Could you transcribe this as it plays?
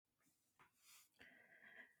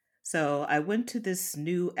So I went to this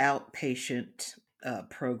new outpatient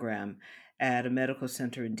program at a medical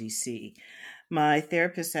center in DC. My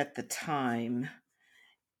therapist at the time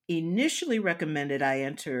initially recommended I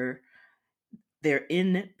enter their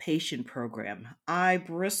inpatient program. I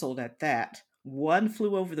bristled at that. One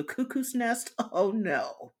flew over the cuckoo's nest. Oh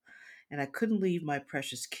no. And I couldn't leave my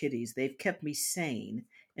precious kitties. They've kept me sane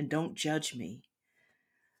and don't judge me.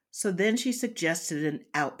 So then she suggested an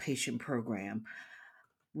outpatient program,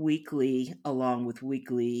 weekly, along with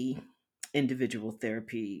weekly individual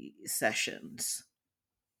therapy sessions.